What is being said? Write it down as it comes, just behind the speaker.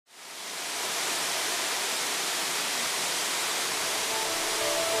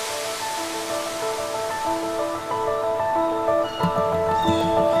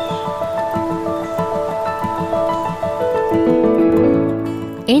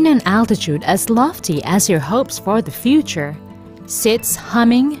In an altitude as lofty as your hopes for the future, sits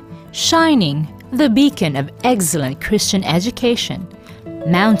humming, shining, the beacon of excellent Christian education,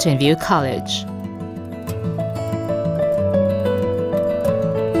 Mountain View College.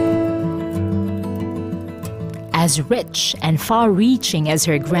 As rich and far-reaching as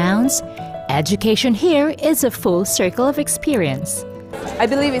her grounds, education here is a full circle of experience. I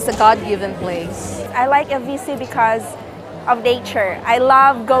believe it's a God-given place. I like FVC because of nature. I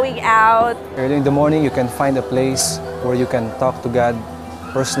love going out. Early in the morning, you can find a place where you can talk to God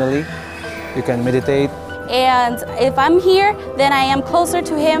personally. You can meditate. And if I'm here, then I am closer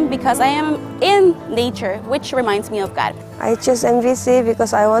to Him because I am in nature, which reminds me of God. I chose MVC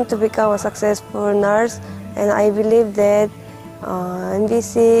because I want to become a successful nurse, and I believe that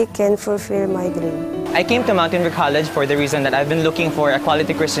MVC can fulfill my dream. I came to Mountain View College for the reason that I've been looking for a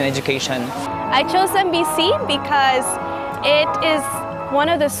quality Christian education. I chose MVC because it is one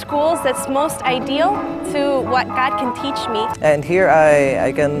of the schools that's most ideal to what God can teach me. And here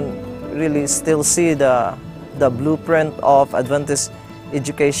I can really still see the blueprint of Adventist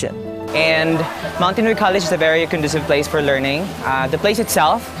education. And Mountain View College is a very conducive place for learning. The place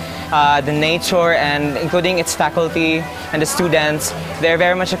itself, the nature, and including its faculty and the students, they're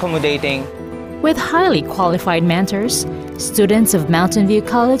very much accommodating. With highly qualified mentors, students of Mountain View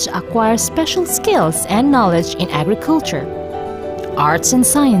College acquire special skills and knowledge in agriculture, arts and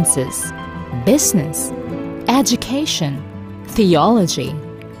sciences, business, education, theology,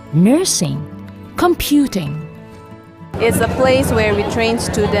 nursing, computing. It's a place where we train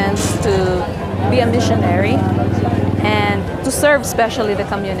students to be a missionary and to serve especially the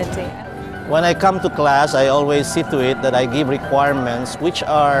community. When I come to class, I always see to it that I give requirements which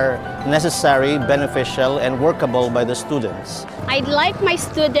are necessary, beneficial, and workable by the students. I'd like my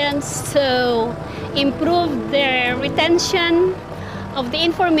students to improve their retention of the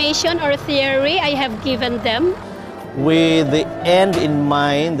information or theory I have given them, with the end in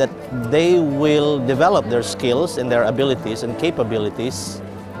mind that they will develop their skills and their abilities and capabilities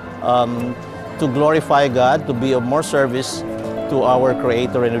to glorify God, to be of more service to our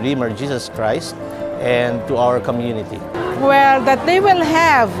Creator and Redeemer, Jesus Christ, and to our community. Well, that they will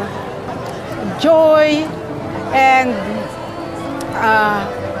have joy and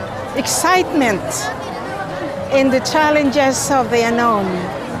excitement in the challenges of the unknown.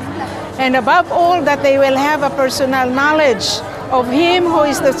 And above all, that they will have a personal knowledge of Him who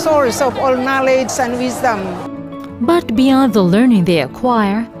is the source of all knowledge and wisdom. But beyond the learning they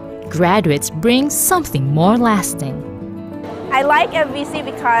acquire, graduates bring something more lasting. I like FVC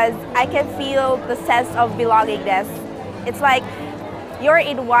because I can feel the sense of belongingness. It's like you're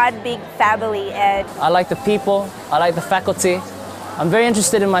in one big family. And I like the people, I like the faculty. I'm very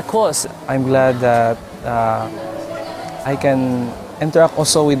interested in my course. I'm glad that I can interact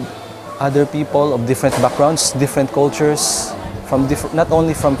also with other people of different backgrounds, different cultures, not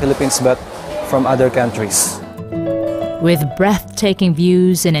only from Philippines but from other countries. With breathtaking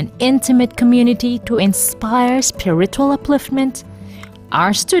views and an intimate community to inspire spiritual upliftment,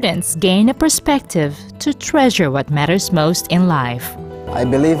 our students gain a perspective to treasure what matters most in life. I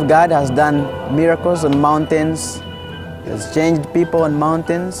believe God has done miracles on mountains. He has changed people on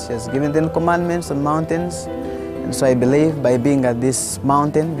mountains. He has given them commandments on mountains. And so I believe by being at this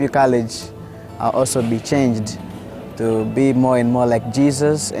Mountain View College, I'll also be changed to be more and more like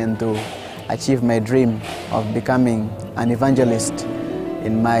Jesus and to achieve my dream of becoming an evangelist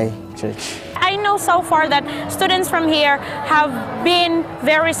in my church. I know so far that students from here have been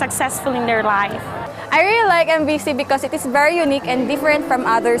very successful in their life. I really like MVC because it is very unique and different from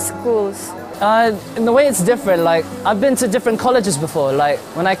other schools. In the way it's different, like I've been to different colleges before. Like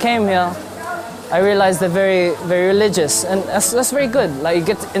when I came here, I realized they're very, very religious, and that's very good. Like you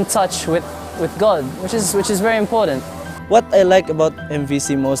get in touch with God, which is very important. What I like about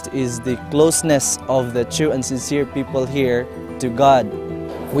MVC most is the closeness of the true and sincere people here to God.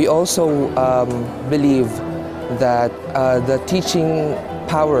 We also believe that the teaching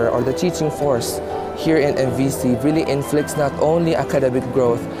power or the teaching force here in MVC really inflicts not only academic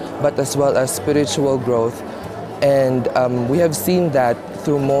growth but as well as spiritual growth. And we have seen that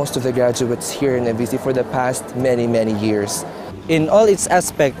through most of the graduates here in MVC for the past many, many years. In all its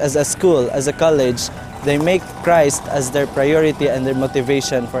aspects, as a school, as a college, they make Christ as their priority and their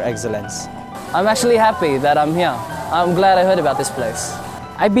motivation for excellence. I'm actually happy that I'm here. I'm glad I heard about this place.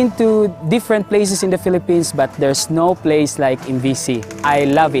 I've been to different places in the Philippines, but there's no place like MVC. I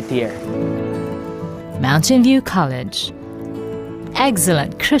love it here. Mountain View College.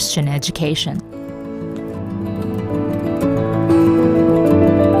 Excellent Christian education.